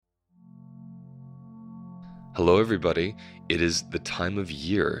Hello, everybody. It is the time of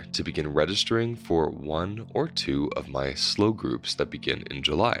year to begin registering for one or two of my slow groups that begin in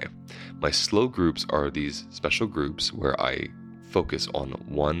July. My slow groups are these special groups where I focus on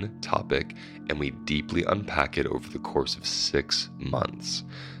one topic and we deeply unpack it over the course of 6 months.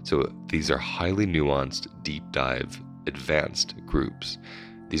 So these are highly nuanced, deep dive, advanced groups.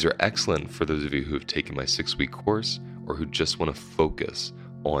 These are excellent for those of you who have taken my 6-week course or who just want to focus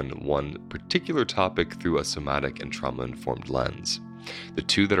on one particular topic through a somatic and trauma-informed lens. The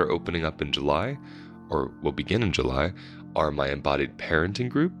two that are opening up in July, or will begin in July, are my embodied parenting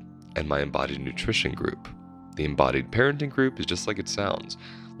group and my embodied nutrition group. The embodied parenting group is just like it sounds,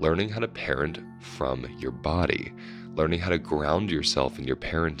 learning how to parent from your body, learning how to ground yourself in your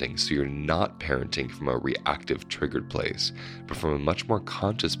parenting so you're not parenting from a reactive, triggered place, but from a much more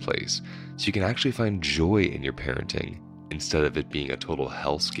conscious place, so you can actually find joy in your parenting instead of it being a total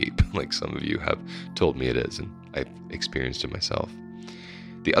hellscape like some of you have told me it is, and I've experienced it myself.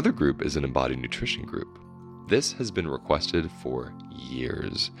 The other group is an embodied nutrition group. This has been requested for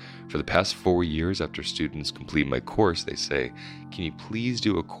years. For the past 4 years after students complete my course, they say, can you please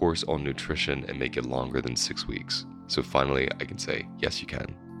do a course on nutrition and make it longer than 6 weeks? So finally I can say, yes, you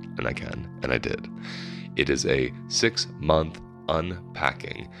can, and I can, and I did. It is a 6-month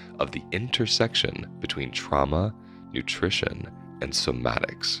unpacking of the intersection between trauma, nutrition, and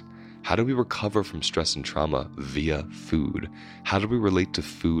somatics. How do we recover from stress and trauma via food? How do we relate to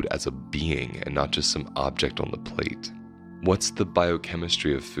food as a being and not just some object on the plate? What's the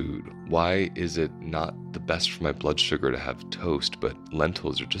biochemistry of food? Why is it not the best for my blood sugar to have toast, but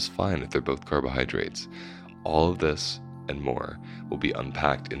lentils are just fine if they're both carbohydrates? All of this and more will be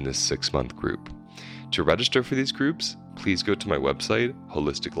unpacked in this 6-month group. To register for these groups, please go to my website,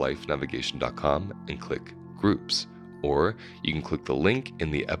 holisticlifenavigation.com, and click Groups. Or you can click the link in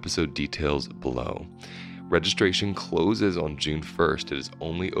the episode details below. Registration closes on June 1st. It is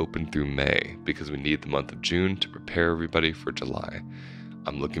only open through May because we need the month of June to prepare everybody for July.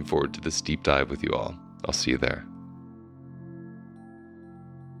 I'm looking forward to this deep dive with you all. I'll see you there.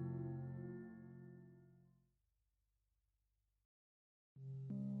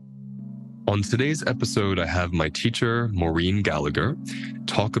 On today's episode, I have my teacher, Maureen Gallagher,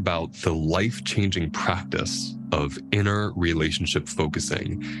 talk about the life-changing practice of inner relationship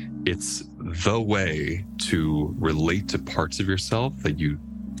focusing. It's the way to relate to parts of yourself that you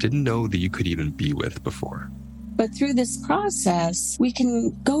didn't know that you could even be with before. But through this process, we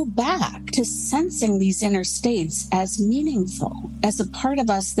can go back to sensing these inner states as meaningful, as a part of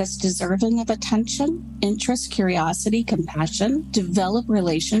us that's deserving of attention, interest, curiosity, compassion, develop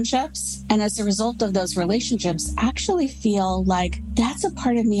relationships, and as a result of those relationships, actually feel like that's a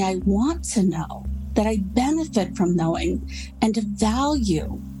part of me I want to know, that I benefit from knowing, and to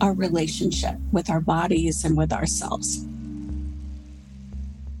value our relationship with our bodies and with ourselves.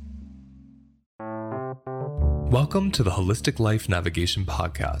 Welcome to the Holistic Life Navigation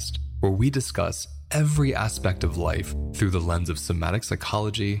Podcast, where we discuss every aspect of life through the lens of somatic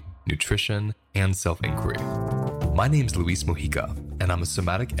psychology, nutrition, and self-inquiry. My name's Luis Mojica, and I'm a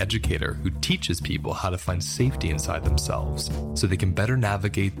somatic educator who teaches people how to find safety inside themselves so they can better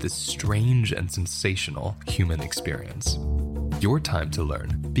navigate this strange and sensational human experience. Your time to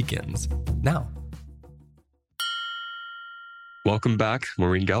learn begins now. Welcome back,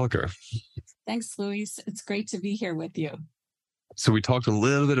 Maureen Gallagher. Thanks, Luis. It's great to be here with you. So we talked a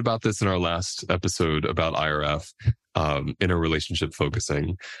little bit about this in our last episode about IRF, inner relationship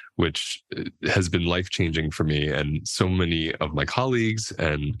focusing, which has been life-changing for me and so many of my colleagues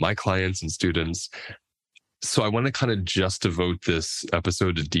and my clients and students. So I want to kind of just devote this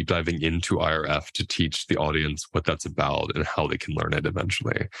episode to deep diving into IRF to teach the audience what that's about and how they can learn it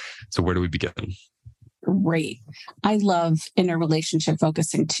eventually. So where do we begin? Great. I love inner relationship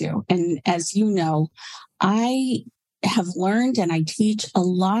focusing too. And as you know, I have learned and I teach a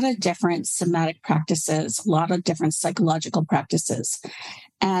lot of different somatic practices, a lot of different psychological practices.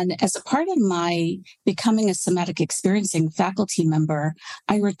 And as a part of my becoming a somatic experiencing faculty member,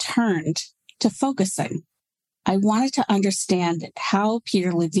 I returned to focusing. I wanted to understand how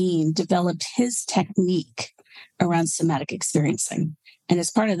Peter Levine developed his technique around somatic experiencing. And as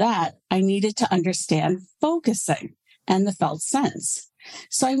part of that, I needed to understand focusing and the felt sense.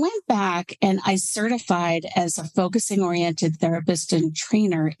 So I went back and I certified as a focusing-oriented therapist and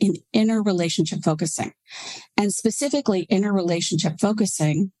trainer in inner relationship focusing, and specifically inner relationship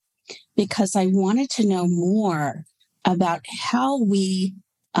focusing, because I wanted to know more about how we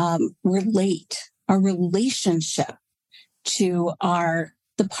relate our relationship to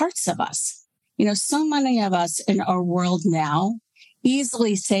the parts of us. You know, so many of us in our world now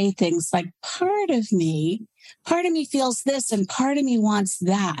easily say things like, part of me feels this and part of me wants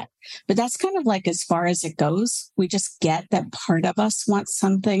that. But that's kind of like as far as it goes. We just get that part of us wants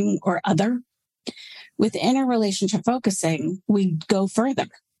something or other. With inner relationship focusing, we go further.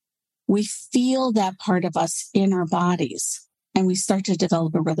 We feel that part of us in our bodies, and we start to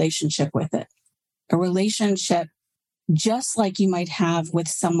develop a relationship with it. A relationship just like you might have with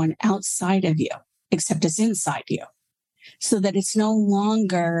someone outside of you, except it's inside you. So that it's no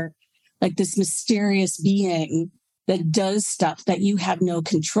longer like this mysterious being that does stuff that you have no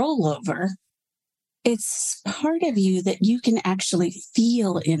control over. It's part of you that you can actually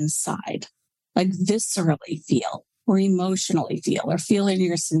feel inside, like viscerally feel or emotionally feel or feel in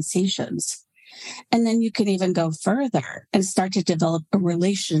your sensations. And then you can even go further and start to develop a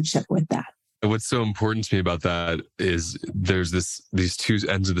relationship with that. What's so important to me about that is there's these two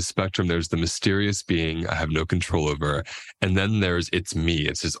ends of the spectrum. There's the mysterious being I have no control over. And then there's it's me.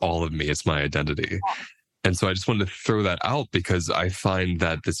 It's just all of me. It's my identity. And so I just wanted to throw that out because I find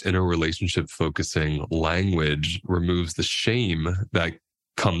that this inner relationship focusing language removes the shame that's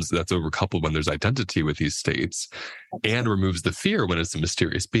overcoupled when there's identity with these states and removes the fear when it's a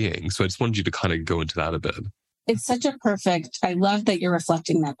mysterious being. So I just wanted you to kind of go into that a bit. It's such a perfect, I love that you're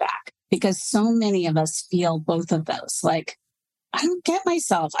reflecting that back because so many of us feel both of those. Like, I don't get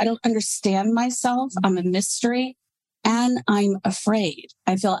myself. I don't understand myself. I'm a mystery and I'm afraid.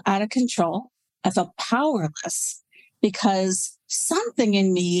 I feel out of control. I feel powerless because something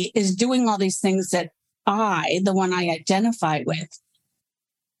in me is doing all these things that the one I identify with,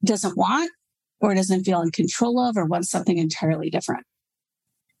 doesn't want or doesn't feel in control of or wants something entirely different.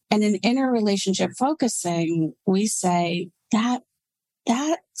 And in inner relationship focusing, we say that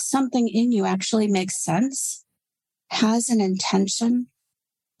something in you actually makes sense, has an intention,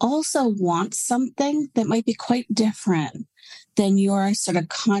 also wants something that might be quite different than your sort of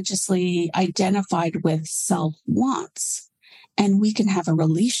consciously identified with self wants. And we can have a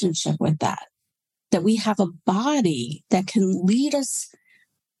relationship with that we have a body that can lead us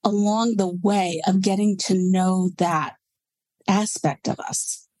along the way of getting to know that aspect of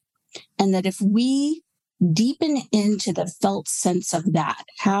us. And that if we deepen into the felt sense of that,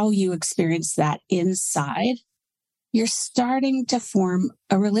 how you experience that inside, you're starting to form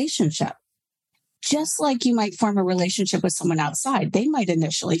a relationship. Just like you might form a relationship with someone outside, they might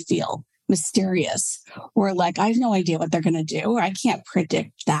initially feel mysterious or like, I have no idea what they're going to do, or I can't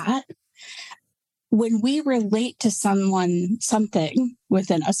predict that. When we relate to someone, something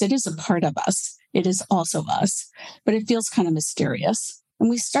within us, it is a part of us. It is also us, but it feels kind of mysterious. And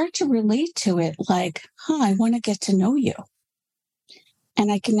we start to relate to it like, I want to get to know you.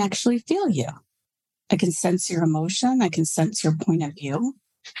 And I can actually feel you. I can sense your emotion. I can sense your point of view.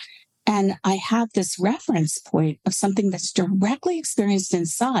 And I have this reference point of something that's directly experienced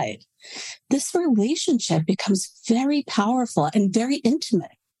inside. This relationship becomes very powerful and very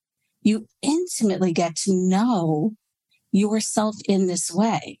intimate. You intimately get to know yourself in this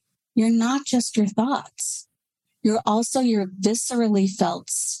way. You're not just your thoughts. You're also your viscerally felt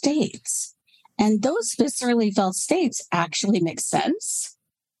states. And those viscerally felt states actually make sense.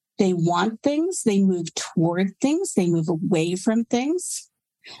 They want things. They move toward things. They move away from things.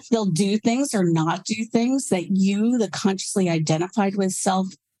 They'll do things or not do things that you, the consciously identified with self,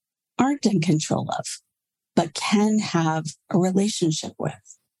 aren't in control of, but can have a relationship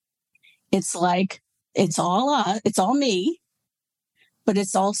with. It's like, it's all me. But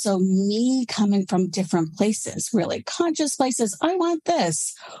it's also me coming from different places, really conscious places. I want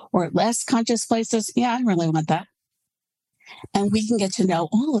this, or less conscious places. Yeah, I really want that. And we can get to know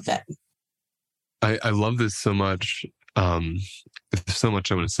all of it. I love this so much. There's so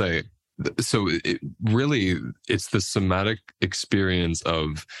much I want to say. So it's the somatic experience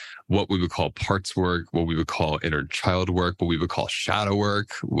of what we would call parts work, what we would call inner child work, what we would call shadow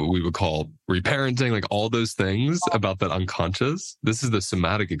work, what we would call reparenting, like all those things about that unconscious. This is the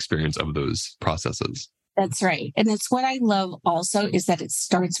somatic experience of those processes. That's right. And it's what I love also is that it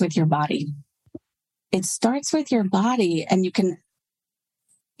starts with your body. It starts with your body, and you can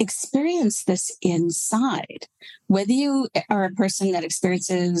experience this inside. Whether you are a person that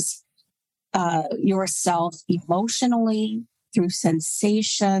experiences yourself emotionally, through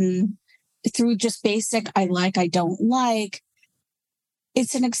sensation, through just basic, I like, I don't like.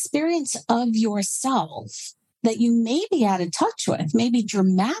 It's an experience of yourself that you may be out of touch with, maybe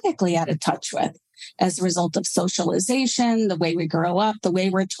dramatically out of touch with as a result of socialization, the way we grow up, the way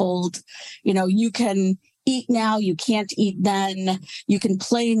we're told, you can eat now, you can't eat then, you can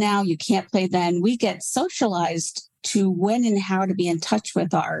play now, you can't play then. We get socialized to when and how to be in touch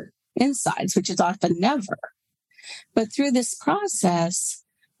with our insides, which is often never. But through this process,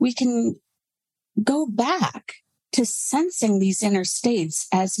 we can go back to sensing these inner states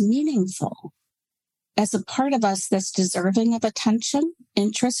as meaningful, as a part of us that's deserving of attention,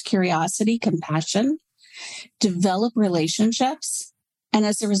 interest, curiosity, compassion, develop relationships. And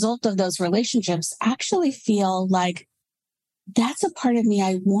as a result of those relationships, actually feel like that's a part of me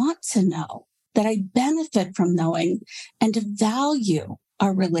I want to know, that I benefit from knowing, and to value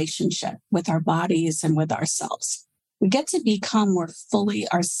our relationship with our bodies and with ourselves. We get to become more fully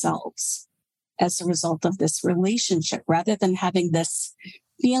ourselves as a result of this relationship, rather than having this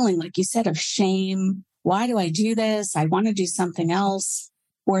feeling, like you said, of shame. Why do I do this? I want to do something else.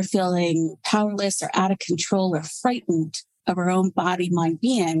 Or feeling powerless or out of control or frightened of our own body, mind,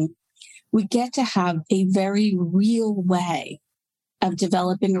 being. We get to have a very real way of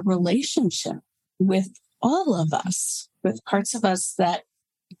developing a relationship with all of us, with parts of us that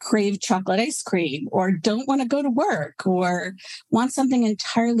crave chocolate ice cream or don't want to go to work or want something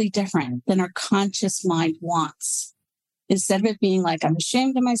entirely different than our conscious mind wants. Instead of it being like, I'm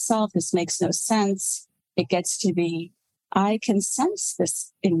ashamed of myself, this makes no sense, it gets to be, I can sense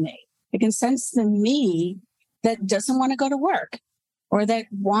this in me. I can sense the me that doesn't want to go to work or that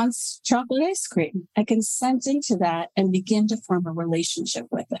wants chocolate ice cream. I can sense into that and begin to form a relationship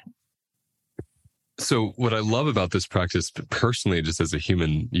with it. So what I love about this practice personally, just as a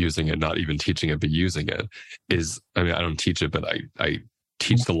human using it, not even teaching it, but using it, is, I mean, I don't teach it, but I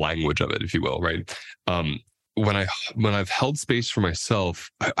teach the language of it, if you will, right? When I've held space for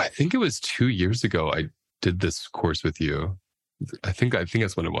myself, I think it was 2 years ago, I did this course with you. I think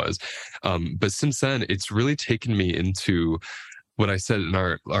that's when it was. But since then, it's really taken me into what I said in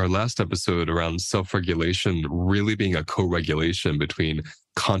our last episode around self-regulation, really being a co-regulation between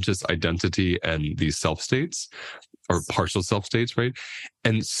conscious identity and these self states or partial self states, right?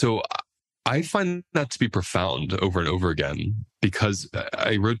 And so I find that to be profound over and over again, because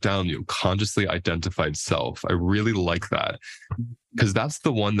I wrote down, consciously identified self. I really like that, because that's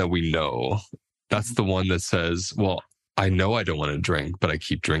the one that we know. That's the one that says, well, I know I don't want to drink, but I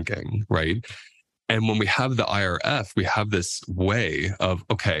keep drinking, right? And when we have the IRF, we have this way of,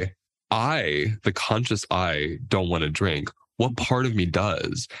 okay, the conscious I, don't want to drink. What part of me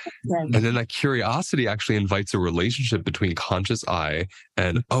does? Right. And then that curiosity actually invites a relationship between conscious I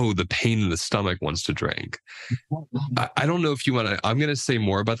and, the pain in the stomach wants to drink. I don't know if you want to, I'm going to say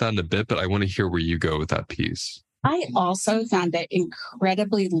more about that in a bit, but I want to hear where you go with that piece. I also found it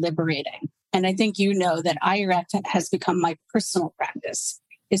incredibly liberating. And I think you know that IRF has become my personal practice.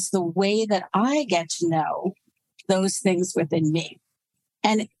 It's the way that I get to know those things within me.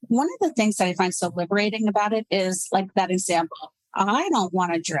 And one of the things that I find so liberating about it is like that example. I don't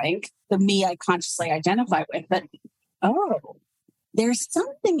want to drink, the me I consciously identify with, but there's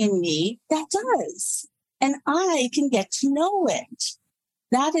something in me that does. And I can get to know it.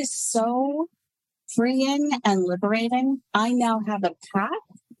 That is so freeing and liberating. I now have a path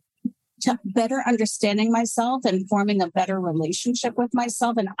to better understanding myself and forming a better relationship with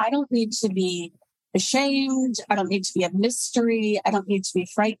myself. And I don't need to be ashamed. I don't need to be a mystery. I don't need to be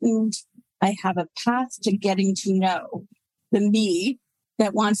frightened. I have a path to getting to know the me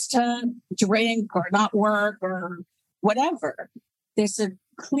that wants to drink or not work or whatever. There's a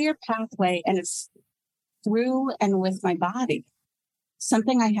clear pathway, and it's through and with my body,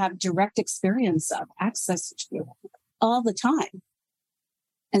 something I have direct experience of, access to all the time.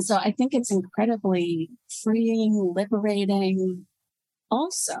 And so I think it's incredibly freeing, liberating.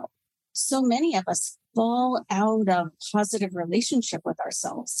 Also, so many of us fall out of positive relationship with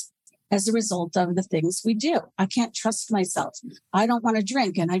ourselves as a result of the things we do. I can't trust myself. I don't want to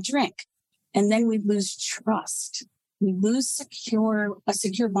drink, and I drink. And then we lose trust. We lose a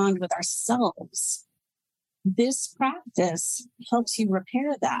secure bond with ourselves. This practice helps you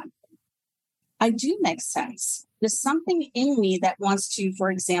repair that. I do make sense. There's something in me that wants to,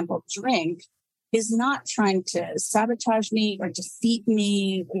 for example, drink, is not trying to sabotage me or defeat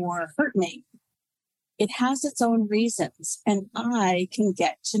me or hurt me. It has its own reasons, and I can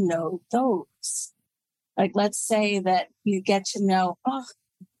get to know those. Like, let's say that you get to know,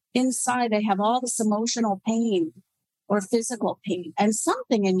 inside I have all this emotional pain or physical pain, and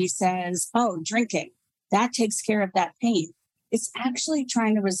something in me says, drinking, that takes care of that pain. It's actually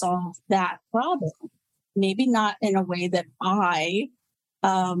trying to resolve that problem. Maybe not in a way that I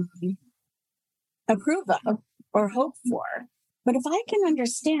approve of or hope for. But if I can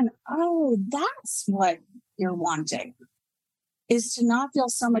understand, that's what you're wanting, is to not feel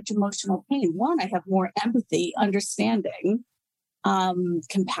so much emotional pain. One, I have more empathy, understanding,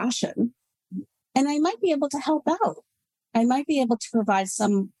 compassion, and I might be able to help out. I might be able to provide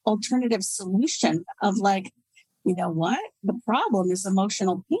some alternative solution of like, you know what? The problem is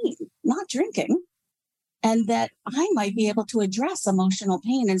emotional pain, not drinking. And that I might be able to address emotional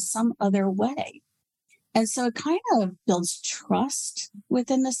pain in some other way. And so it kind of builds trust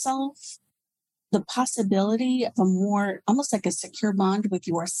within the self, the possibility of a more, almost like a secure bond with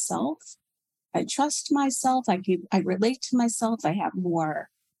yourself. I trust myself. I relate to myself. I have more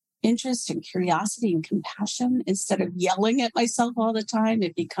interest and curiosity and compassion. Instead of yelling at myself all the time,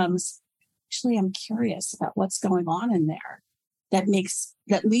 it becomes, actually, I'm curious about what's going on in there. That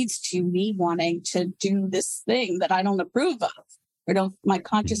leads to me wanting to do this thing that I don't approve of, or my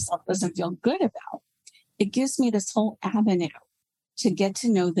conscious self doesn't feel good about. It gives me this whole avenue to get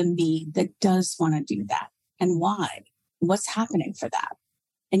to know the me that does want to do that, and why, what's happening for that,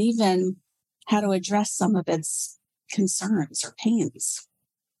 and even how to address some of its concerns or pains.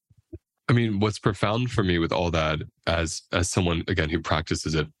 I mean, what's profound for me with all that, as someone, again, who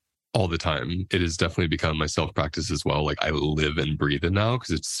practices it all the time, it has definitely become my self-practice as well. Like, I live and breathe it now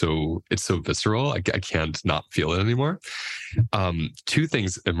because it's so visceral. I can't not feel it anymore. Two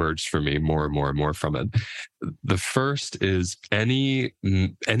things emerged for me more and more and more from it. The first is any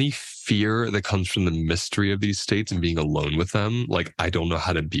fear that comes from the mystery of these states and being alone with them, like I don't know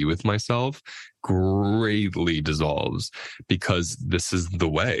how to be with myself, greatly dissolves, because this is the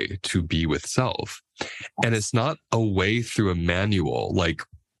way to be with self. And it's not a way through a manual. Like,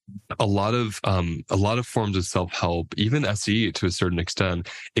 a lot of forms of self-help, even SE to a certain extent,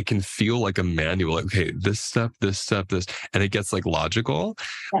 it can feel like a manual. Like, okay, this step, this, and it gets like logical.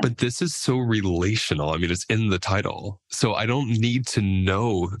 Yeah. But this is so relational. I mean, it's in the title. So I don't need to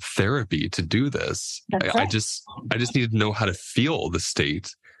know therapy to do this. I just need to know how to feel the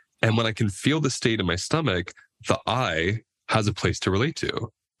state. And when I can feel the state in my stomach, the I has a place to relate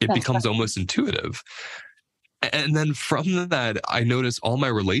to. It becomes almost intuitive. And then from that, I notice all my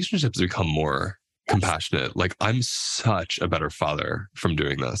relationships become more compassionate. Like, I'm such a better father from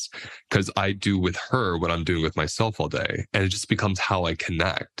doing this, because I do with her what I'm doing with myself all day. And it just becomes how I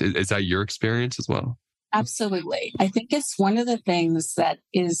connect. Is that your experience as well? Absolutely. I think it's one of the things that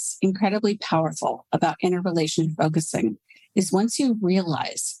is incredibly powerful about interrelationship focusing is once you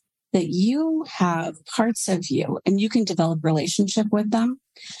realize that you have parts of you and you can develop relationship with them,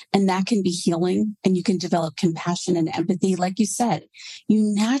 and that can be healing, and you can develop compassion and empathy. Like you said, you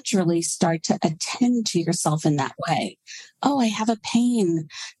naturally start to attend to yourself in that way. Oh, I have a pain,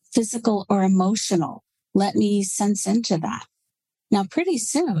 physical or emotional. Let me sense into that. Now, pretty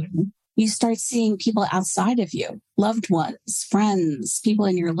soon, you start seeing people outside of you, loved ones, friends, people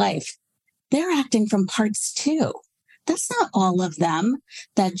in your life. They're acting from parts too. That's not all of them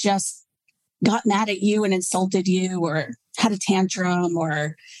that just got mad at you and insulted you or had a tantrum,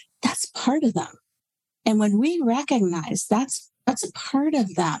 or that's part of them. And when we recognize that's a part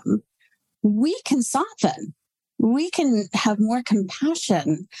of them, we can soften. We can have more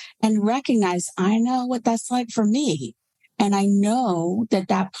compassion and recognize, I know what that's like for me. And I know that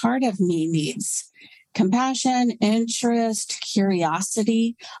that part of me needs compassion, interest,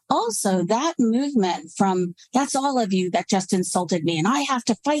 curiosity. Also, that movement from, that's all of you that just insulted me and I have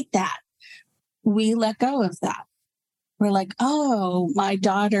to fight that. We let go of that. We're like, oh, my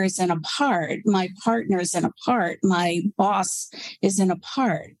daughter is in a part, my partner is in a part, my boss is in a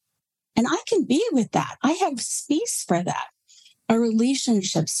part. And I can be with that. I have space for that. Our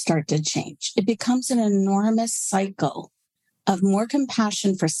relationships start to change. It becomes an enormous cycle of more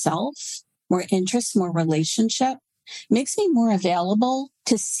compassion for self, more interest, more relationship. Makes me more available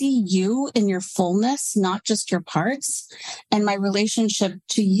to see you in your fullness, not just your parts. And my relationship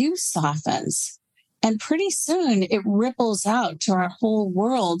to you softens. And pretty soon it ripples out to our whole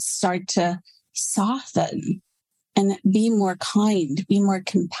world start to soften and be more kind, be more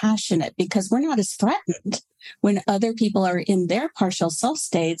compassionate, because we're not as threatened. When other people are in their partial self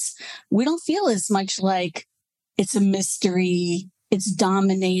states, we don't feel as much like it's a mystery. It's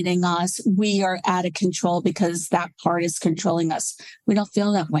dominating us. We are out of control because that part is controlling us. We don't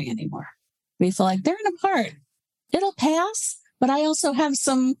feel that way anymore. We feel like they're in a part. It'll pass, but I also have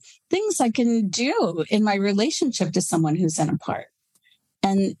some things I can do in my relationship to someone who's in a part.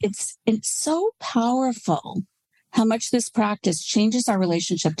 And it's so powerful how much this practice changes our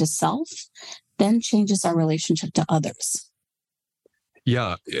relationship to self, then changes our relationship to others.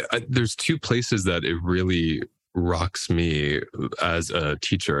 Yeah, there's two places that it really rocks me as a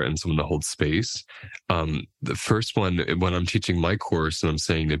teacher and someone that holds space. The first one, when I'm teaching my course and I'm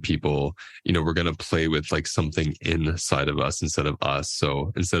saying to people, we're going to play with like something inside of us instead of us.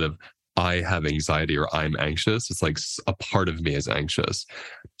 So instead of I have anxiety or I'm anxious, it's like a part of me is anxious.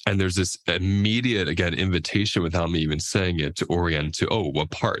 And there's this immediate, again, invitation without me even saying it to orient to, oh,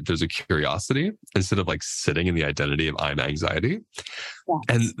 what part? There's a curiosity instead of like sitting in the identity of I'm anxiety. Yes.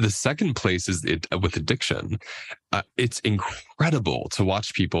 And the second place is with addiction. It's incredible to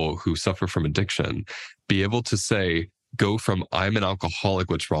watch people who suffer from addiction be able to say, go from I'm an alcoholic,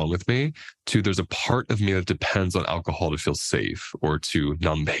 what's wrong with me, to there's a part of me that depends on alcohol to feel safe or to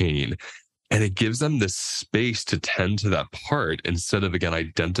numb pain. And it gives them this space to tend to that part instead of, again,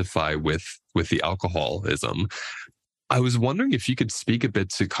 identify with the alcoholism. I was wondering if you could speak a bit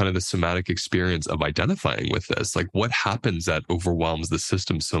to kind of the somatic experience of identifying with this. Like what happens that overwhelms the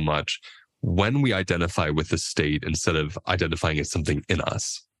system so much when we identify with the state instead of identifying as something in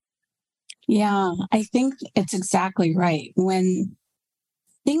us? Yeah, I think it's exactly right. When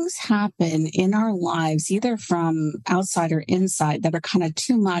things happen in our lives, either from outside or inside, that are kind of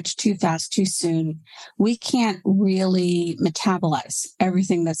too much, too fast, too soon, we can't really metabolize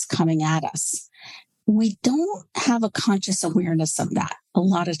everything that's coming at us. We don't have a conscious awareness of that a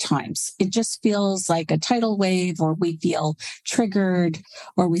lot of times. It just feels like a tidal wave, or we feel triggered,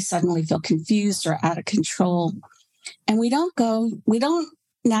 or we suddenly feel confused or out of control. And we don't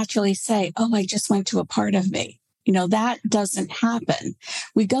naturally say, oh, I just went to a part of me. That doesn't happen.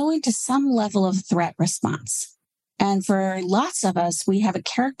 We go into some level of threat response. And for lots of us, we have a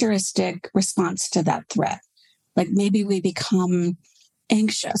characteristic response to that threat. Like maybe we become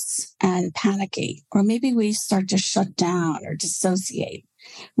anxious and panicky, or maybe we start to shut down or dissociate.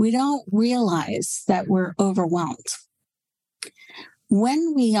 We don't realize that we're overwhelmed.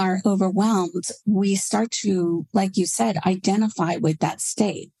 When we are overwhelmed, we start to, like you said, identify with that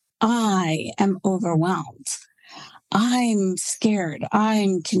state. I am overwhelmed. I'm scared.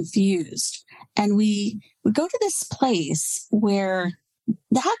 I'm confused. And we go to this place where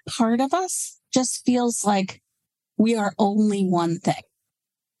that part of us just feels like we are only one thing.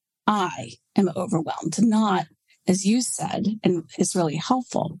 I am overwhelmed, not, as you said, and it's really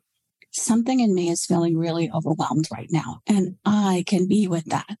helpful, something in me is feeling really overwhelmed right now, and I can be with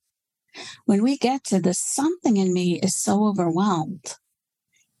that. When we get to the something in me is so overwhelmed,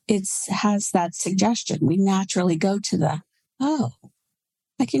 it has that suggestion. We naturally go to the, oh,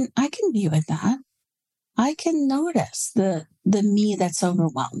 I can be with that. I can notice the me that's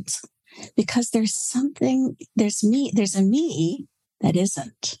overwhelmed, because there's a me that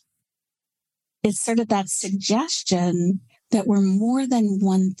isn't. It's sort of that suggestion that we're more than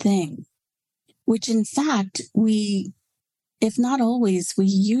one thing, which in fact, if not always, we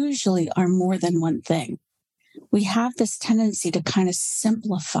usually are more than one thing. We have this tendency to kind of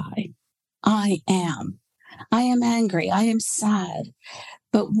simplify. I am angry. I am sad.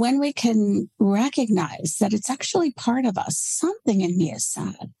 But when we can recognize that it's actually part of us, something in me is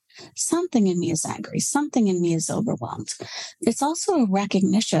sad, something in me is angry, something in me is overwhelmed. It's also a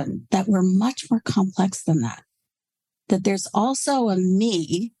recognition that we're much more complex than that. That there's also a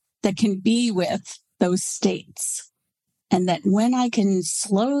me that can be with those states. And that when I can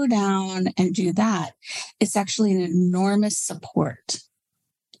slow down and do that, it's actually an enormous support.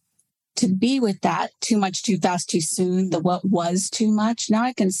 To be with that too much, too fast, too soon, the what was too much, now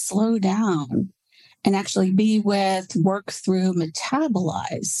I can slow down and actually be with, work through,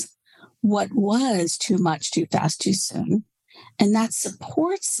 metabolize what was too much, too fast, too soon. And that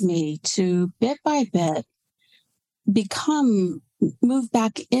supports me to bit by bit move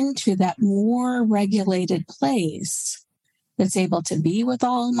back into that more regulated place that's able to be with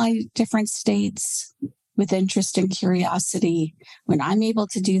all my different states with interest and curiosity. When I'm able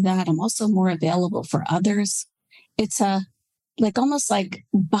to do that, I'm also more available for others. It's almost like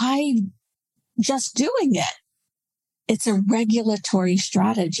by just doing it, it's a regulatory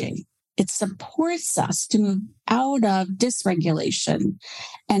strategy. It supports us to move out of dysregulation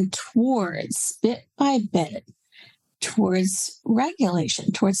and towards, bit by bit, towards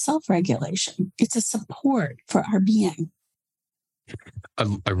regulation, towards self-regulation. It's a support for our being.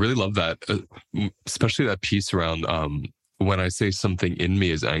 I really love that, especially that piece around when I say something in me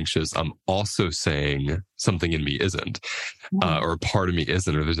is anxious, I'm also saying something in me isn't, or a part of me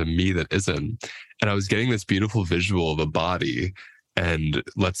isn't, or there's a me that isn't. And I was getting this beautiful visual of a body. And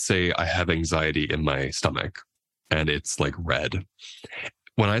let's say I have anxiety in my stomach and it's like red.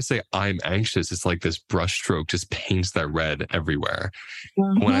 When I say I'm anxious, it's like this brushstroke just paints that red everywhere.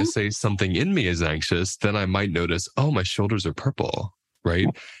 Mm-hmm. When I say something in me is anxious, then I might notice, oh, my shoulders are purple, right?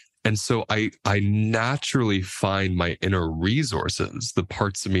 And so I naturally find my inner resources, the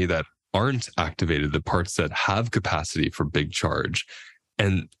parts of me that aren't activated, the parts that have capacity for big charge.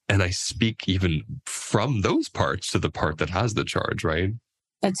 And I speak even from those parts to the part that has the charge, right?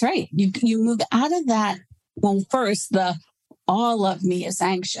 That's right. You move out of that. Well, first, the all of me is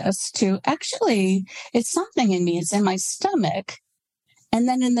anxious to actually, it's something in me, it's in my stomach. And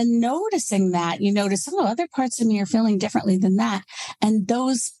then in the noticing that, you notice, oh, other parts of me are feeling differently than that. And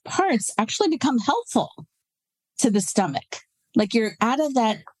those parts actually become helpful to the stomach. Like you're out of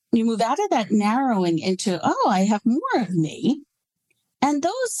that, you move out of that narrowing into, oh, I have more of me. And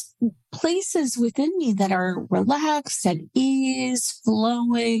those places within me that are relaxed, at ease,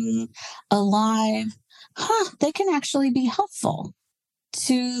 flowing, alive, they can actually be helpful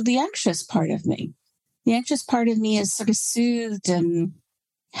to the anxious part of me. The anxious part of me is sort of soothed and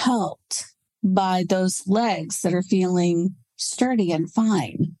helped by those legs that are feeling sturdy and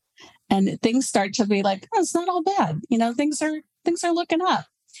fine. And things start to be like, oh, it's not all bad. Things are looking up.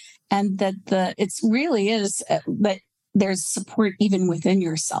 And that it's really is that there's support even within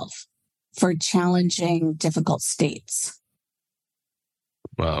yourself for challenging, difficult states.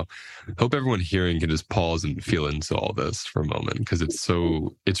 Wow. Hope everyone hearing can just pause and feel into all this for a moment, because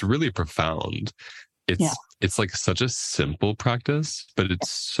it's really profound. It's like such a simple practice, but it's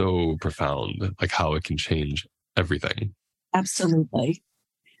so profound, like how it can change everything. Absolutely.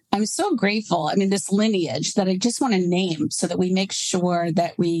 I'm so grateful. I mean, this lineage that I just want to name so that we make sure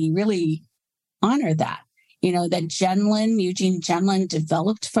that we really honor that. That Eugene Gendlin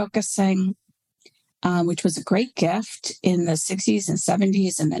developed focusing, which was a great gift in the 60s and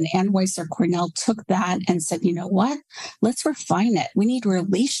 70s. And then Ann Weiser Cornell took that and said, you know what? Let's refine it. We need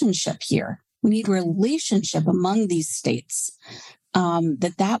relationship here. We need relationship among these states,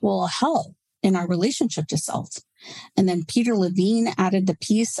 that will help in our relationship to self. And then Peter Levine added the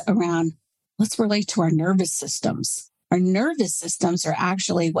piece around, let's relate to our nervous systems. Our nervous systems are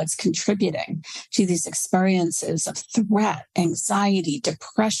actually what's contributing to these experiences of threat, anxiety,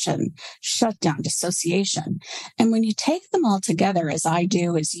 depression, shutdown, dissociation. And when you take them all together, as I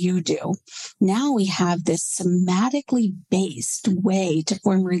do, as you do, now we have this somatically based way to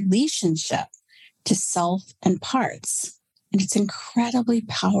form relationship to self and parts. And it's incredibly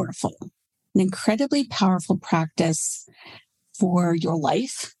powerful, an incredibly powerful practice for your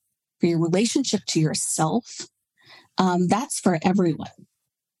life, for your relationship to yourself. That's for everyone.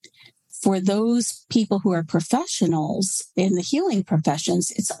 For those people who are professionals in the healing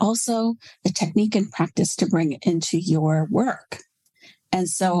professions, it's also a technique and practice to bring into your work. And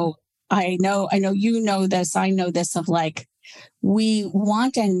so I know you know this, I know this of like, we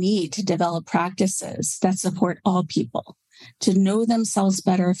want and need to develop practices that support all people to know themselves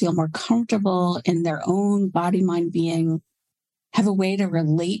better, feel more comfortable in their own body, mind, being, have a way to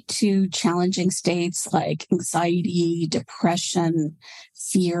relate to challenging states like anxiety, depression,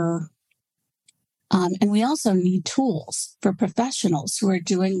 fear. And we also need tools for professionals who are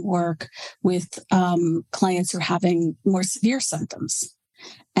doing work with clients who are having more severe symptoms.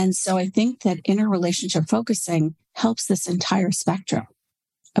 And so I think that interrelationship focusing helps this entire spectrum,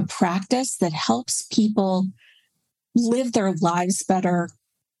 a practice that helps people live their lives better,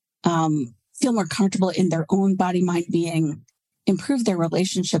 feel more comfortable in their own body, mind, being, improve their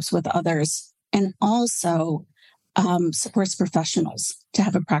relationships with others, and also supports professionals to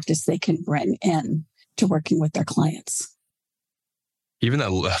have a practice they can bring in to working with their clients. Even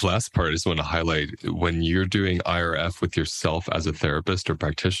that last part, I just want to highlight, when you're doing IRF with yourself as a therapist or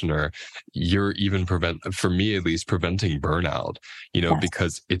practitioner, you're even for me at least, preventing burnout, Yes.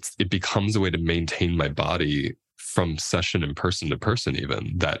 because it becomes a way to maintain my body from session and person to person,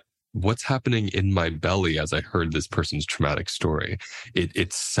 even that what's happening in my belly as I heard this person's traumatic story.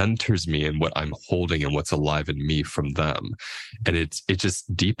 It centers me in what I'm holding and what's alive in me from them. And it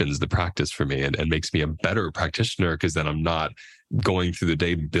just deepens the practice for me and makes me a better practitioner, because then I'm not going through the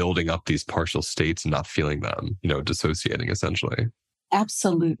day building up these partial states and not feeling them, dissociating essentially.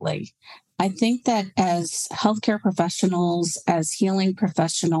 Absolutely. I think that as healthcare professionals, as healing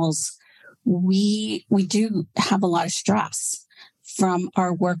professionals, we do have a lot of stress from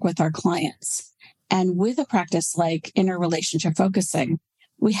our work with our clients. And with a practice like interrelationship focusing,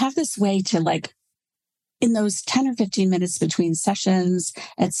 we have this way to, like, in those 10 or 15 minutes between sessions,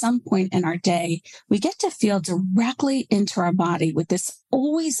 at some point in our day, we get to feel directly into our body with this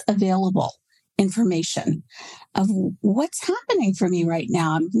always available information of what's happening for me right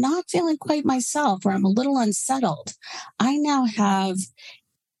now. I'm not feeling quite myself, or I'm a little unsettled. I now have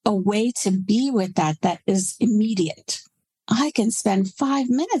a way to be with that is immediate. I can spend 5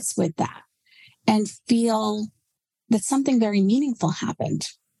 minutes with that and feel that something very meaningful happened,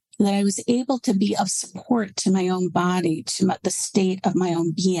 that I was able to be of support to my own body, to the state of my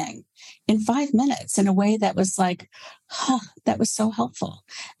own being in 5 minutes in a way that was like, that was so helpful.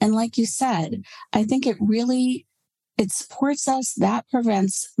 And like you said, I think it really It supports us. That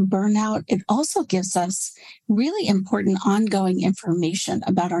prevents burnout. It also gives us really important ongoing information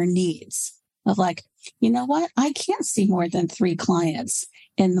about our needs of like, you know what? I can't see more than 3 clients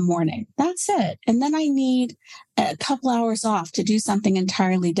in the morning. That's it. And then I need a couple hours off to do something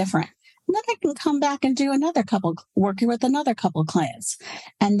entirely different. And then I can come back and do another couple, working with another couple clients.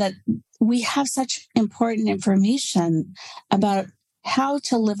 And that we have such important information about how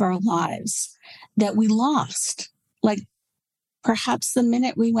to live our lives that we lost. Like perhaps the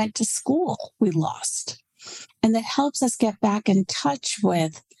minute we went to school, we lost. And that helps us get back in touch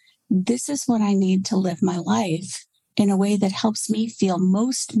with, this is what I need to live my life in a way that helps me feel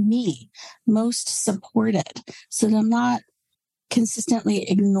most me, most supported, so that I'm not consistently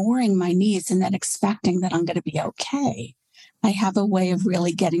ignoring my needs and then expecting that I'm going to be okay. I have a way of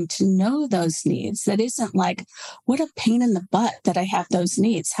really getting to know those needs that isn't like, what a pain in the butt that I have those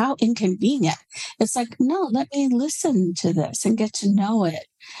needs. How inconvenient. It's like, no, let me listen to this and get to know it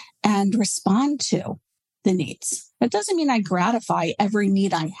and respond to the needs. It doesn't mean I gratify every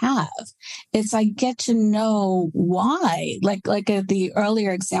need I have. It's I get to know why, like the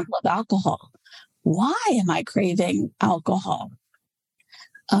earlier example of alcohol. Why am I craving alcohol?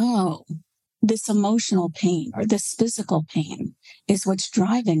 Oh, this emotional pain or this physical pain is what's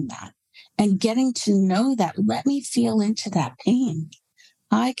driving that. And getting to know that, let me feel into that pain.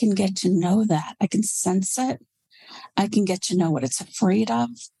 I can get to know that. I can sense it. I can get to know what it's afraid of.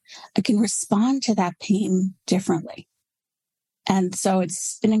 I can respond to that pain differently. And so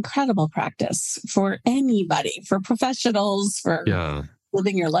it's an incredible practice for anybody, for professionals, for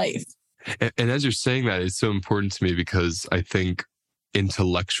living your life. And as you're saying that, it's so important to me because I think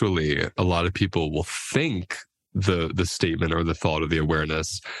intellectually, a lot of people will think the statement or the thought or the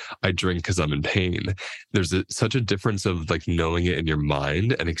awareness, I drink because I'm in pain. There's such a difference of like knowing it in your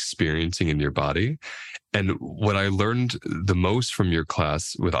mind and experiencing in your body. And what I learned the most from your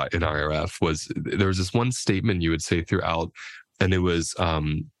class in IRF was there was this one statement you would say throughout, and it was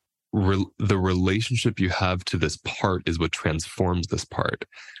the relationship you have to this part is what transforms this part.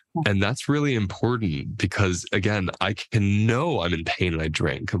 And that's really important because, again, I can know I'm in pain and I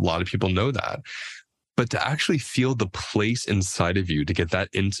drink. A lot of people know that. But to actually feel the place inside of you, to get that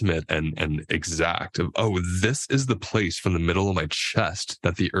intimate and exact of, oh, this is the place from the middle of my chest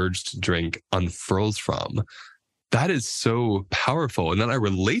that the urge to drink unfurls from. That is so powerful. And then I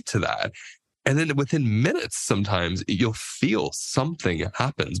relate to that. And then within minutes, sometimes you'll feel something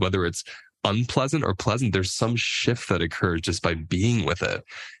happens, whether it's unpleasant or pleasant. There's some shift that occurs just by being with it.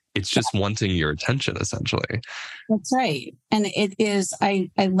 It's just wanting your attention, essentially. That's right. And it is, I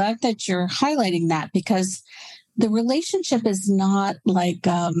love that you're highlighting that because the relationship is not like,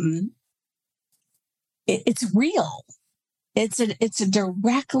 it's real. It's a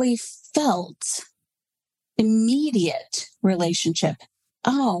directly felt, immediate relationship.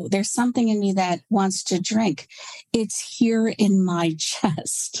 Oh, there's something in me that wants to drink. It's here in my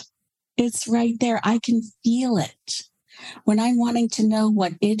chest. It's right there. I can feel it. When I'm wanting to know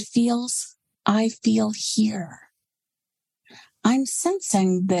what it feels, I feel here. I'm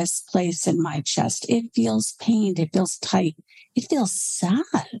sensing this place in my chest. It feels pained. It feels tight. It feels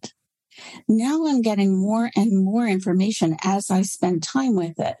sad. Now I'm getting more and more information as I spend time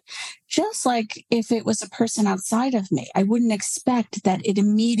with it. Just like if it was a person outside of me, I wouldn't expect that it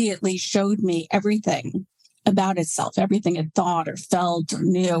immediately showed me everything about itself, everything it thought or felt or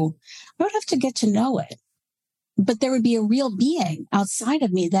knew. I would have to get to know it. But there would be a real being outside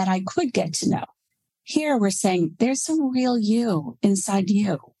of me that I could get to know. Here we're saying there's a real you inside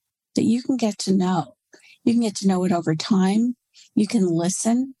you that you can get to know. You can get to know it over time. You can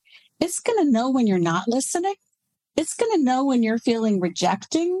listen. It's going to know when you're not listening. It's going to know when you're feeling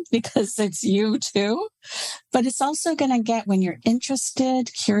rejecting because it's you too. But it's also going to get when you're interested,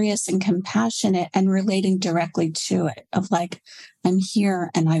 curious, and compassionate and relating directly to it of like, I'm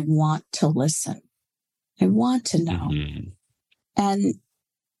here and I want to listen. I want to know. Mm-hmm. And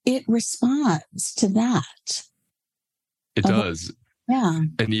it responds to that. It does. Yeah.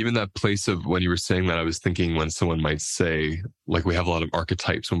 And even that place of when you were saying that, I was thinking when someone might say, like we have a lot of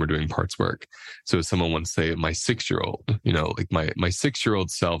archetypes when we're doing parts work. So if someone wants to say, my 6-year-old, like my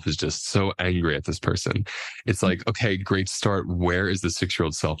 6-year-old self is just so angry at this person. It's like, okay, great start. Where is the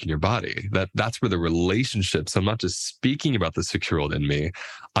 6-year-old self in your body? That's where the relationship. So I'm not just speaking about the 6-year-old in me.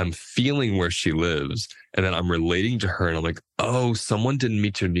 I'm feeling where she lives. And then I'm relating to her and I'm like, oh, someone didn't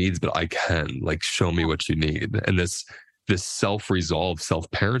meet your needs, but I can like show me what you need. And this self-resolve,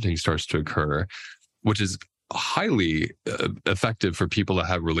 self-parenting starts to occur, which is highly effective for people that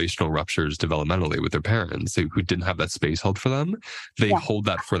have relational ruptures developmentally with their parents who didn't have that space held for them. They hold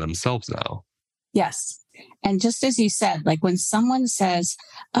that for themselves now. Yes. And just as you said, like when someone says,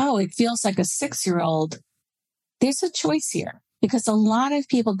 oh, it feels like a 6-year-old, there's a choice here, because a lot of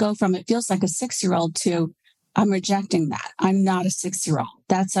people go from it feels like a 6-year-old to I'm rejecting that. I'm not a 6-year-old.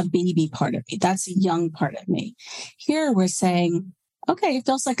 That's a baby part of me. That's a young part of me. Here we're saying, okay, it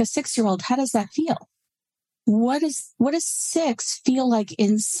feels like a 6-year-old. How does that feel? What does 6 feel like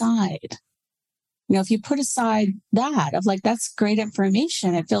inside? You know, if you put aside that of like, that's great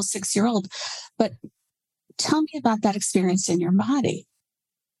information. It feels 6-year-old, but tell me about that experience in your body.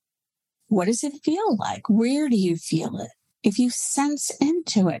 What does it feel like? Where do you feel it? If you sense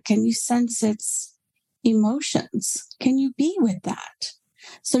into it, can you sense its emotions? Can you be with that?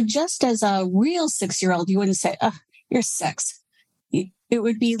 So just as a real 6-year-old, you wouldn't say, oh, you're 6. It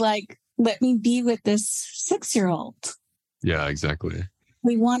would be like, let me be with this 6-year-old. Yeah, exactly.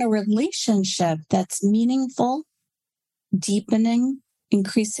 We want a relationship that's meaningful, deepening,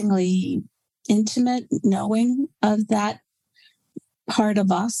 increasingly intimate, knowing of that part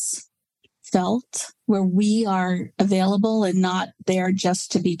of us felt, where we are available and not there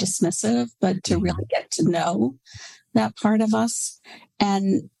just to be dismissive, but to really get to know that part of us.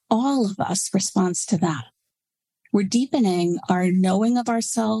 And all of us responds to that. We're deepening our knowing of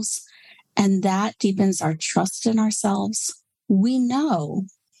ourselves, and that deepens our trust in ourselves. We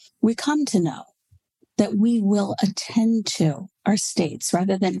come to know that we will attend to our states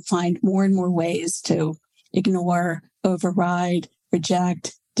rather than find more and more ways to ignore, override,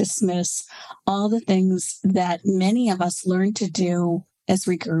 reject, dismiss, all the things that many of us learned to do as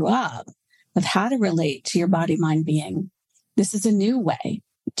we grew up, of how to relate to your body, mind, being. This is a new way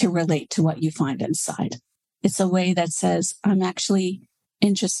to relate to what you find inside. It's a way that says, I'm actually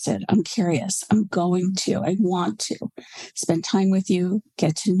interested, I'm curious, I want to spend time with you,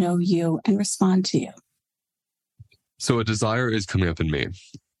 get to know you, and respond to you. So a desire is coming up in me.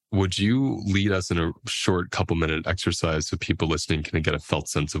 Would you lead us in a short couple-minute exercise so people listening can get a felt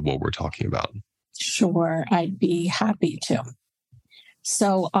sense of what we're talking about? Sure, I'd be happy to.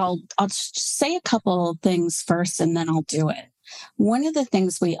 So I'll say a couple things first, and then I'll do it. One of the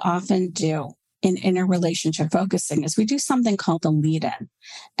things we often do in interrelationship focusing is we do something called a lead-in.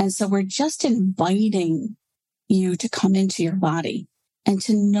 And so we're just inviting you to come into your body and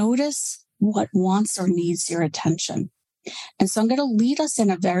to notice what wants or needs your attention. And so I'm going to lead us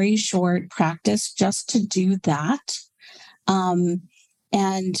in a very short practice just to do that.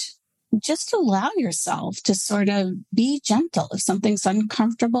 And just allow yourself to sort of be gentle. If something's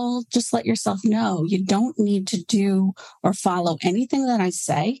uncomfortable, just let yourself know. You don't need to do or follow anything that I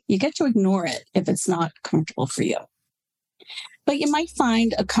say. You get to ignore it if it's not comfortable for you. But you might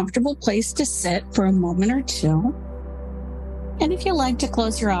find a comfortable place to sit for a moment or two. And if you like to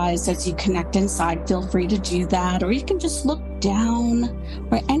close your eyes as you connect inside, feel free to do that. Or you can just look down,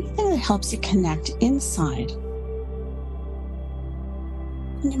 or anything that helps you connect inside.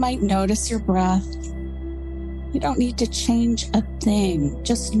 And you might notice your breath. You don't need to change a thing.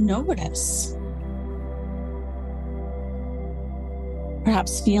 Just notice.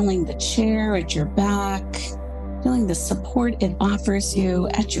 Perhaps feeling the chair at your back, feeling the support it offers you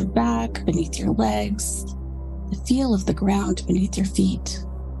at your back, beneath your legs, the feel of the ground beneath your feet.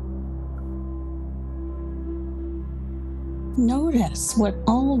 Notice what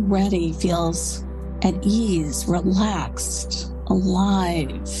already feels at ease, relaxed,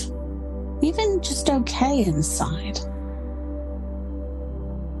 alive, even just okay inside.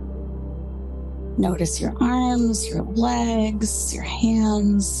 Notice your arms, your legs, your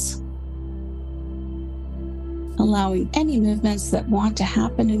hands, allowing any movements that want to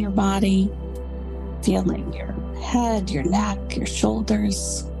happen in your body, feeling your head, your neck, your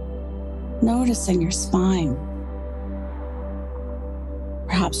shoulders, noticing your spine.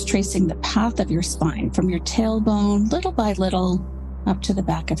 Perhaps tracing the path of your spine from your tailbone, little by little, up to the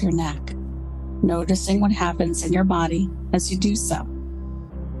back of your neck. Noticing what happens in your body as you do so.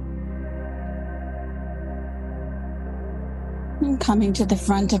 And coming to the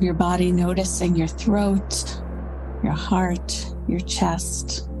front of your body, noticing your throat, your heart, your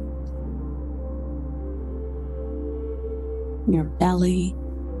chest, your belly,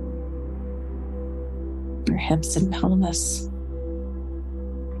 your hips and pelvis.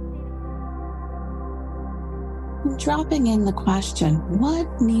 And dropping in the question, what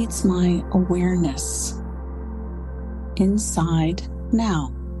needs my awareness inside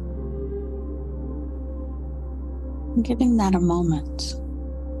now? And giving that a moment.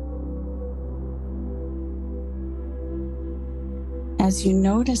 As you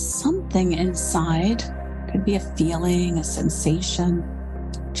notice something inside, could be a feeling, a sensation,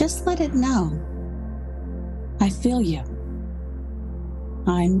 just let it know. I feel you.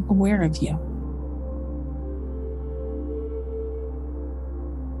 I'm aware of you.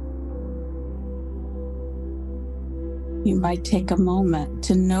 you might take a moment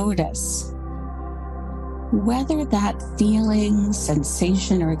to notice whether that feeling,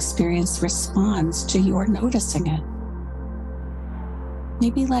 sensation, or experience responds to your noticing it.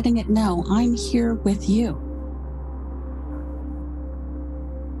 Maybe letting it know, I'm here with you.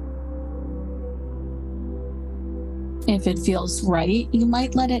 If it feels right, you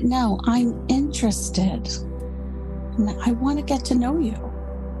might let it know, I'm interested. And I want to get to know you.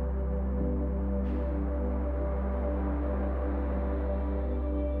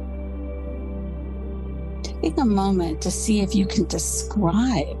 Take a moment to see if you can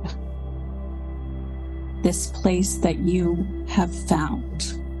describe this place that you have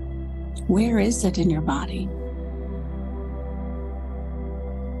found. Where is it in your body?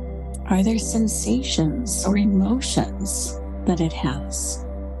 Are there sensations or emotions that it has?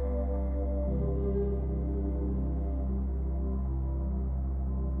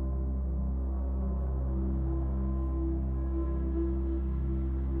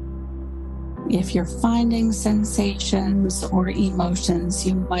 If you're finding sensations or emotions,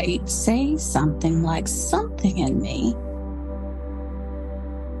 you might say something like, something in me,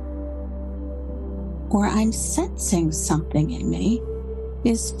 or I'm sensing something in me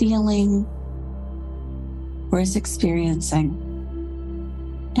is feeling or is experiencing,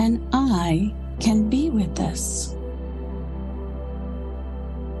 and I can be with this.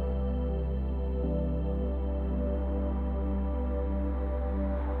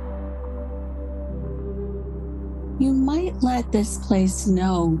 You might let this place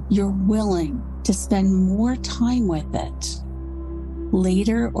know you're willing to spend more time with it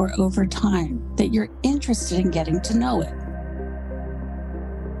later or over time, that you're interested in getting to know it.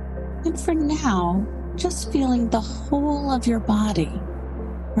 And for now, just feeling the whole of your body,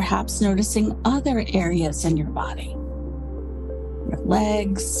 perhaps noticing other areas in your body, your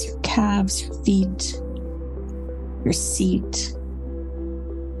legs, your calves, your feet, your seat.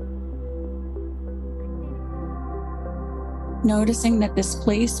 Noticing that this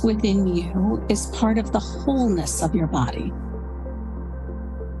place within you is part of the wholeness of your body.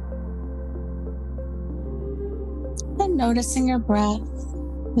 Then noticing your breath,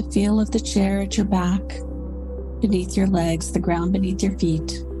 the feel of the chair at your back, beneath your legs, the ground beneath your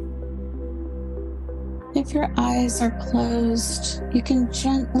feet. If your eyes are closed, you can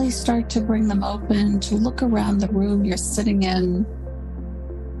gently start to bring them open to look around the room you're sitting in.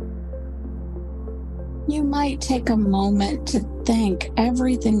 You might take a moment to thank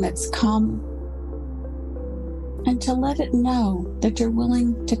everything that's come and to let it know that you're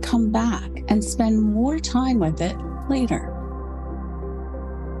willing to come back and spend more time with it later.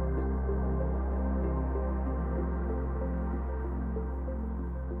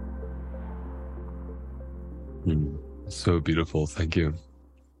 So beautiful. Thank you.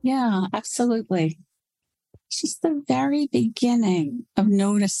 Yeah, absolutely. It's just the very beginning of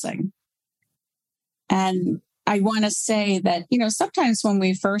noticing. And I want to say that, sometimes when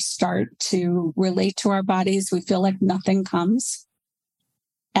we first start to relate to our bodies, we feel like nothing comes.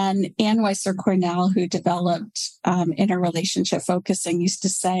 And Ann Weiser-Cornell, who developed interrelationship focusing, used to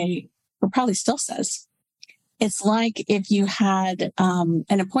say, or probably still says, it's like if you had an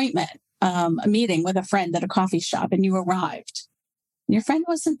appointment, a meeting with a friend at a coffee shop, and you arrived. Your friend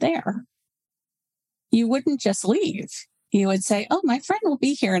wasn't there. You wouldn't just leave. You would say, oh, my friend will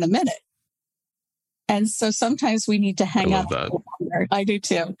be here in a minute. And so sometimes we need to hang out. I do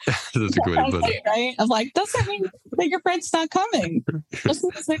too. That's a good way to put it. Right? I'm like, doesn't mean that your friend's not coming. Just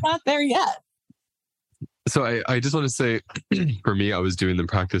because they're not there yet. So I just want to say, for me, I was doing the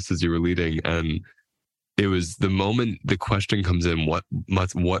practice as you were leading, and it was the moment the question comes in, what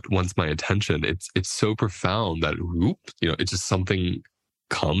wants my attention? It's so profound that it's just something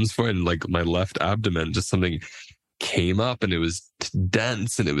comes for it, and like my left abdomen, just something came up, and it was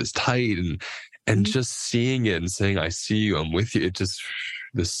dense and it was tight, and just seeing it and saying, I see you, I'm with you. It just,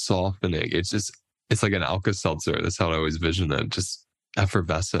 this softening, it's like an Alka-Seltzer. That's how I always vision it. Just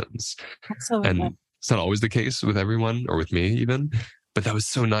effervescence. Absolutely. And it's not always the case with everyone or with me even, but that was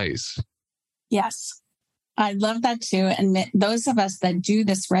so nice. Yes. I love that too. And those of us that do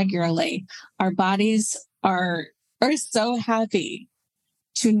this regularly, our bodies are so happy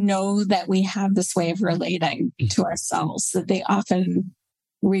to know that we have this way of relating to ourselves, that they often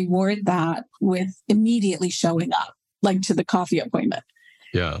reward that with immediately showing up, like to the coffee appointment.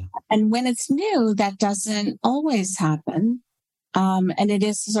 Yeah. And when it's new, that doesn't always happen. And it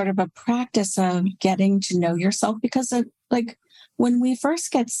is sort of a practice of getting to know yourself, because when we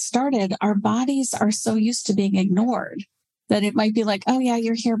first get started, our bodies are so used to being ignored that it might be like, oh yeah,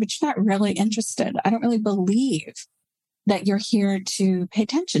 you're here, but you're not really interested. I don't really believe that you're here to pay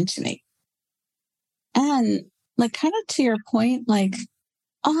attention to me. And like kind of to your point, like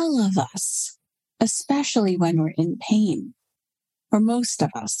all of us, especially when we're in pain, or most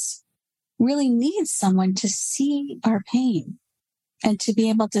of us, really need someone to see our pain and to be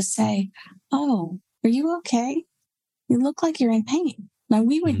able to say, oh, are you okay? You look like you're in pain. Now,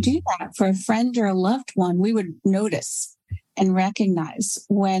 we would do that for a friend or a loved one. We would notice and recognize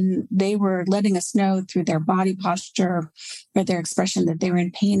when they were letting us know through their body posture or their expression that they were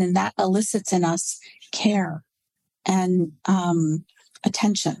in pain. And that elicits in us care and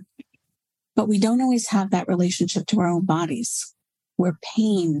attention. But we don't always have that relationship to our own bodies, where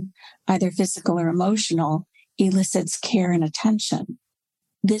pain, either physical or emotional, elicits care and attention.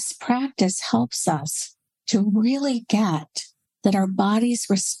 This practice helps us to really get that our bodies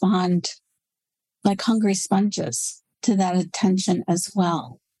respond like hungry sponges to that attention as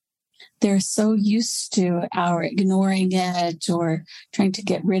well. They're so used to our ignoring it or trying to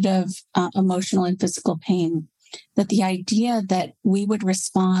get rid of emotional and physical pain, that the idea that we would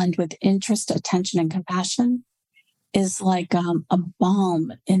respond with interest, attention, and compassion is like a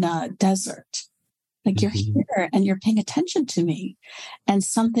balm in a desert. Like you're here and you're paying attention to me, and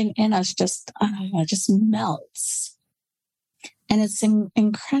something in us just melts. And it's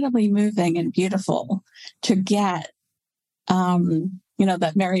incredibly moving and beautiful to get,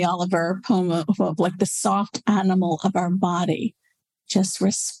 that Mary Oliver poem of like the soft animal of our body just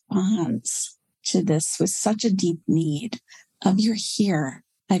responds to this with such a deep need of you're here.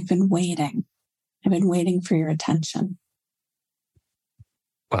 I've been waiting for your attention.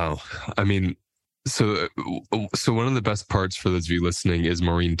 Wow. I mean, so one of the best parts for those of you listening is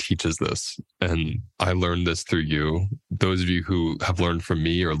Maureen teaches this, and I learned this through you. Those of you who have learned from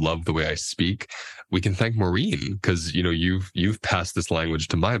me or love the way I speak, we can thank Maureen because you've passed this language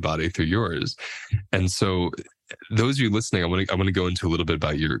to my body through yours. And so those of you listening, I want to go into a little bit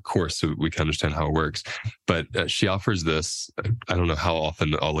about your course so we can understand how it works. But she offers this. I don't know how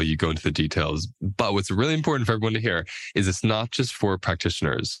often I'll let you go into the details, but what's really important for everyone to hear is it's not just for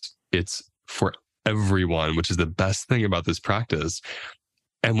practitioners. It's for everyone, which is the best thing about this practice.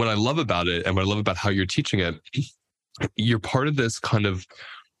 And what I love about it, and what I love about how you're teaching it, you're part of this kind of,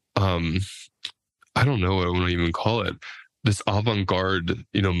 I don't know what I want to even call it, this avant-garde,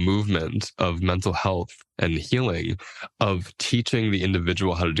 movement of mental health and healing, of teaching the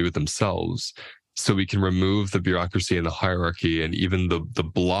individual how to do it themselves. So we can remove the bureaucracy and the hierarchy and even the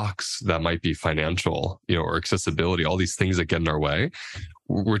blocks that might be financial, or accessibility, all these things that get in our way.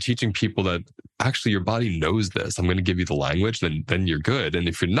 We're teaching people that actually your body knows this. I'm going to give you the language, then you're good. And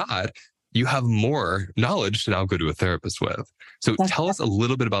if you're not, you have more knowledge to now go to a therapist with. So tell us a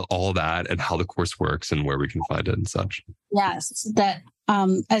little bit about all that and how the course works and where we can find it and such. Yes, that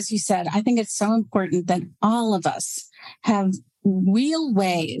as you said, I think it's so important that all of us have real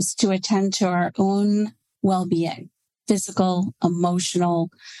ways to attend to our own well-being, physical,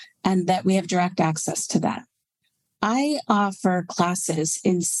 emotional, and that we have direct access to that. I offer classes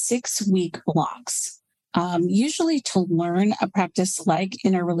in 6-week blocks, usually to learn a practice like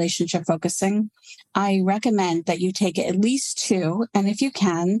interrelationship focusing. I recommend that you take at least 2, and if you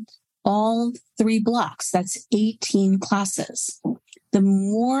can, all 3 blocks. That's 18 classes. The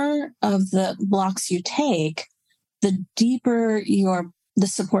more of the blocks you take, the deeper the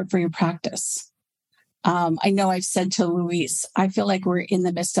support for your practice. I know I've said to Louise, I feel like we're in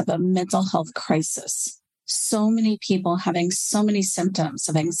the midst of a mental health crisis. So many people having so many symptoms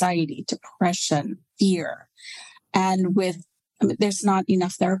of anxiety, depression, fear. And there's not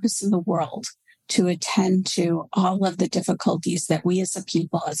enough therapists in the world to attend to all of the difficulties that we as a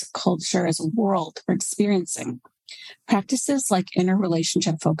people, as a culture, as a world are experiencing. Practices like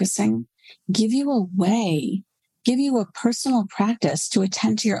interrelationship focusing give you a personal practice to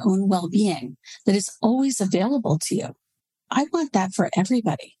attend to your own well-being that is always available to you. I want that for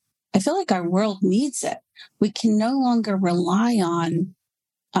everybody. I feel like our world needs it. We can no longer rely on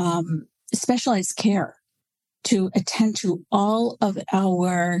specialized care to attend to all of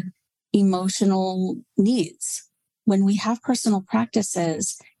our emotional needs. When we have personal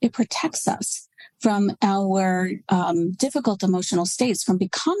practices, it protects us from our difficult emotional states, from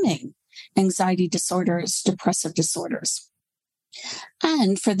becoming anxiety disorders, depressive disorders.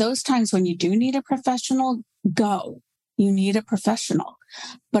 And for those times when you do need a professional, go. You need a professional.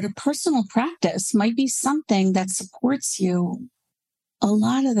 But a personal practice might be something that supports you a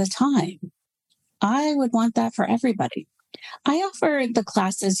lot of the time. I would want that for everybody. I offer the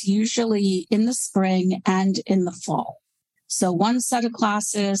classes usually in the spring and in the fall. So one set of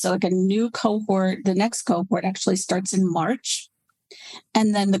classes, like a new cohort, the next cohort actually starts in March.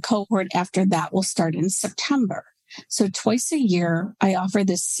 And then the cohort after that will start in September. So twice a year, I offer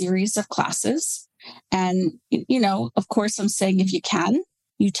this series of classes. And, of course, I'm saying if you can,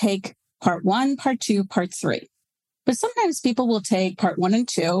 you take part 1, part 2, part 3. But sometimes people will take part 1 and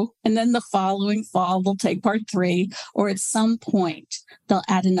 2, and then the following fall, they'll take part 3, or at some point, they'll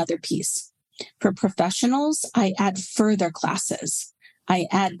add another piece. For professionals, I add further classes. I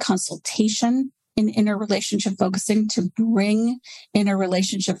add consultation in interrelationship focusing to bring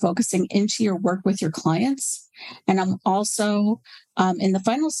interrelationship focusing into your work with your clients. And I'm also in the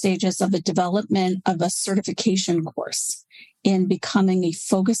final stages of the development of a certification course in becoming a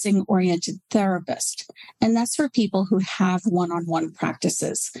focusing-oriented therapist. And that's for people who have one-on-one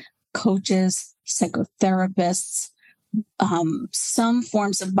practices, coaches, psychotherapists, some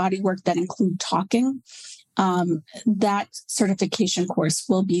forms of body work that include talking. That certification course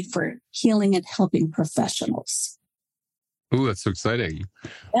will be for healing and helping professionals. Ooh, that's so exciting.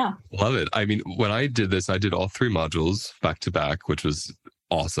 Yeah. Love it. I mean, when I did this, I did all 3 modules back to back, which was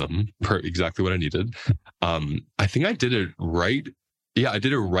awesome. Exactly what I needed. I think I did it right. Yeah, I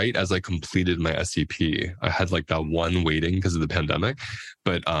did it right as I completed my SCP. I had like that one waiting because of the pandemic,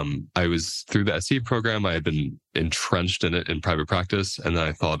 but I was through the SCP program. I had been entrenched in it in private practice. And then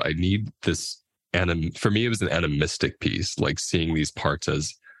I thought I need this. For me, it was an animistic piece, like seeing these parts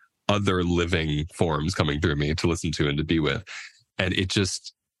as other living forms coming through me to listen to and to be with. And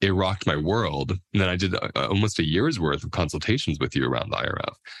it rocked my world. And then I did almost a year's worth of consultations with you around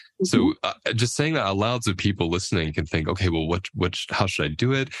IRF. Mm-hmm. So just saying that out loud so people listening can think, okay, well, how should I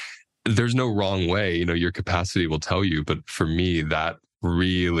do it? There's no wrong way, your capacity will tell you. But for me, that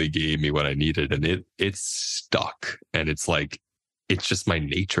really gave me what I needed. And it's stuck. And it's like, it's just my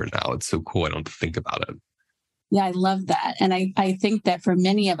nature now. It's so cool. I don't have to think about it. Yeah, I love that. And I think that for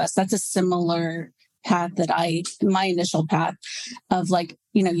many of us, that's a similar path that my initial path of like,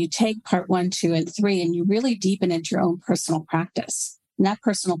 you take part 1, 2, and 3, and you really deepen into your own personal practice. And that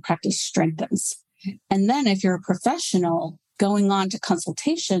personal practice strengthens. And then if you're a professional going on to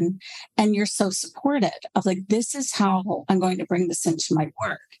consultation and you're so supported of like, this is how I'm going to bring this into my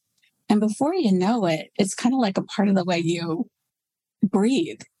work. And before you know it, it's kind of like a part of the way you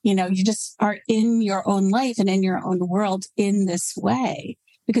breathe. You just are in your own life and in your own world in this way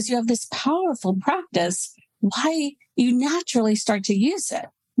because you have this powerful practice. Why you naturally start to use it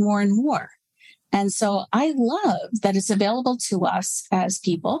more and more. And so I love that it's available to us as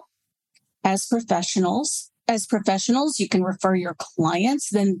people, as professionals. As professionals, you can refer your clients,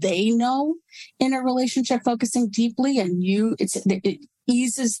 then they know interrelationship focusing deeply, and it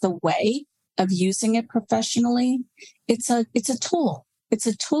eases the way of using it professionally. It's a tool. It's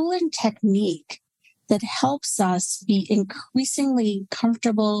a tool and technique that helps us be increasingly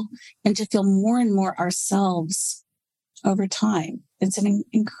comfortable and to feel more and more ourselves over time. It's an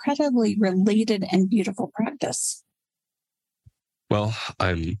incredibly related and beautiful practice. Well,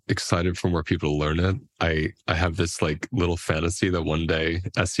 I'm excited for more people to learn it. I have this like little fantasy that one day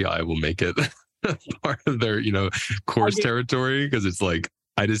SCI will make it part of their, course territory, because it's like,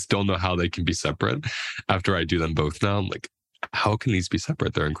 I just don't know how they can be separate. After I do them both now, I'm like, how can these be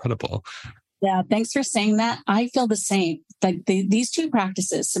separate? They're incredible. Yeah, thanks for saying that. I feel the same. Like these 2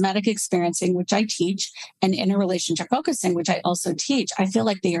 practices, somatic experiencing, which I teach, and interrelationship focusing, which I also teach, I feel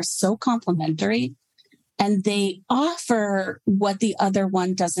like they are so complementary and they offer what the other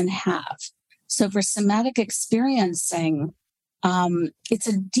one doesn't have. So for somatic experiencing, it's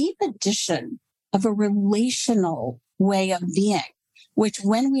a deep addition of a relational way of being, which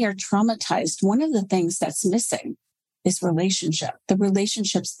when we are traumatized, one of the things that's missing is relationship, the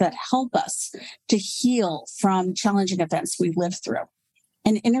relationships that help us to heal from challenging events we live through.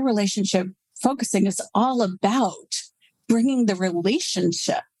 And interrelationship focusing is all about bringing the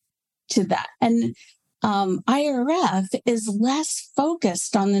relationship to that. And IRF is less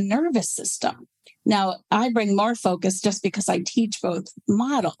focused on the nervous system. Now, I bring more focus just because I teach both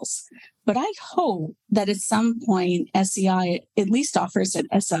models, but I hope that at some point SCI at least offers it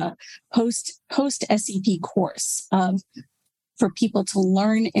as a post SCP course for people to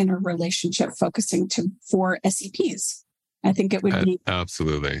learn interrelationship focusing for SCPs. I think it would be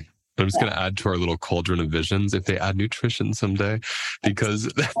absolutely. I'm just going to add to our little cauldron of visions if they add nutrition someday,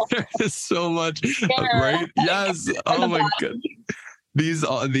 because there is so much, right? Yes. Oh my God. These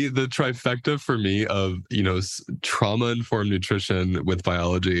the trifecta for me of trauma-informed nutrition with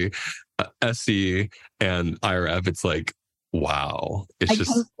biology, SE and IRF. It's like, wow, it's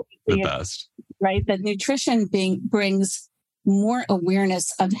just the best, right? That nutrition brings more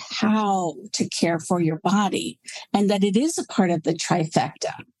awareness of how to care for your body, and that it is a part of the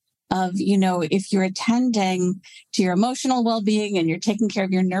trifecta of, if you're attending to your emotional well-being and you're taking care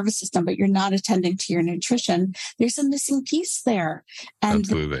of your nervous system, but you're not attending to your nutrition, there's a missing piece there. And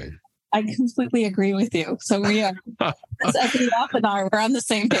absolutely. I completely agree with you. So we are, SEI and I, we're on the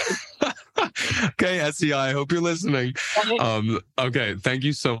same page. Okay, SEI, I hope you're listening. Okay, thank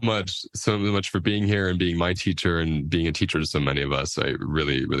you so much for being here and being my teacher and being a teacher to so many of us. I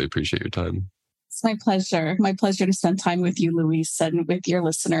really, really appreciate your time. It's my pleasure. My pleasure to spend time with you, Luis, and with your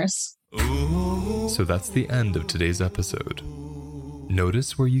listeners. So that's the end of today's episode.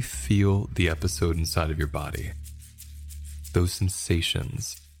 Notice where you feel the episode inside of your body. Those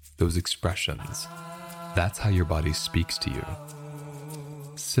sensations, those expressions. That's how your body speaks to you.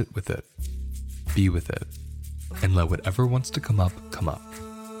 Sit with it, be with it, and let whatever wants to come up, come up.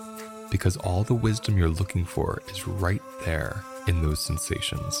 Because all the wisdom you're looking for is right there in those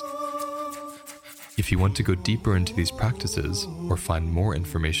sensations. If you want to go deeper into these practices or find more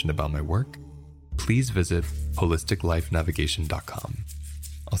information about my work, please visit holisticlifenavigation.com.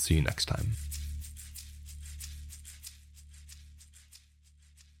 I'll see you next time.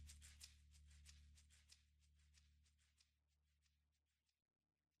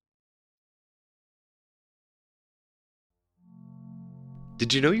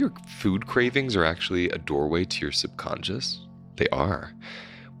 Did you know your food cravings are actually a doorway to your subconscious? They are.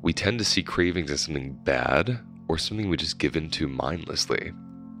 We tend to see cravings as something bad or something we just give into mindlessly.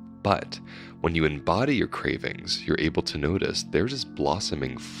 But when you embody your cravings, you're able to notice they're just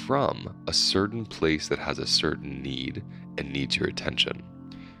blossoming from a certain place that has a certain need and needs your attention.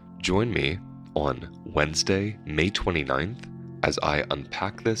 Join me on Wednesday, May 29th, as I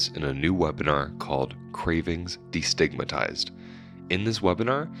unpack this in a new webinar called Cravings Destigmatized. In this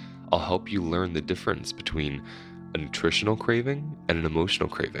webinar, I'll help you learn the difference between a nutritional craving and an emotional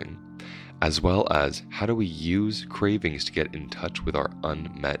craving, as well as how do we use cravings to get in touch with our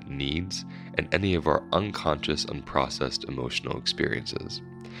unmet needs and any of our unconscious, unprocessed emotional experiences.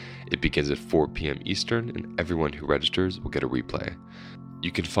 It begins at 4 p.m. Eastern, and everyone who registers will get a replay.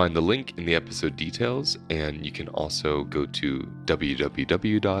 You can find the link in the episode details, and you can also go to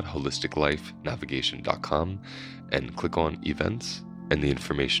www.holisticlifenavigation.com and click on events, and the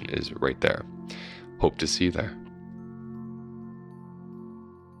information is right there. Hope to see you there.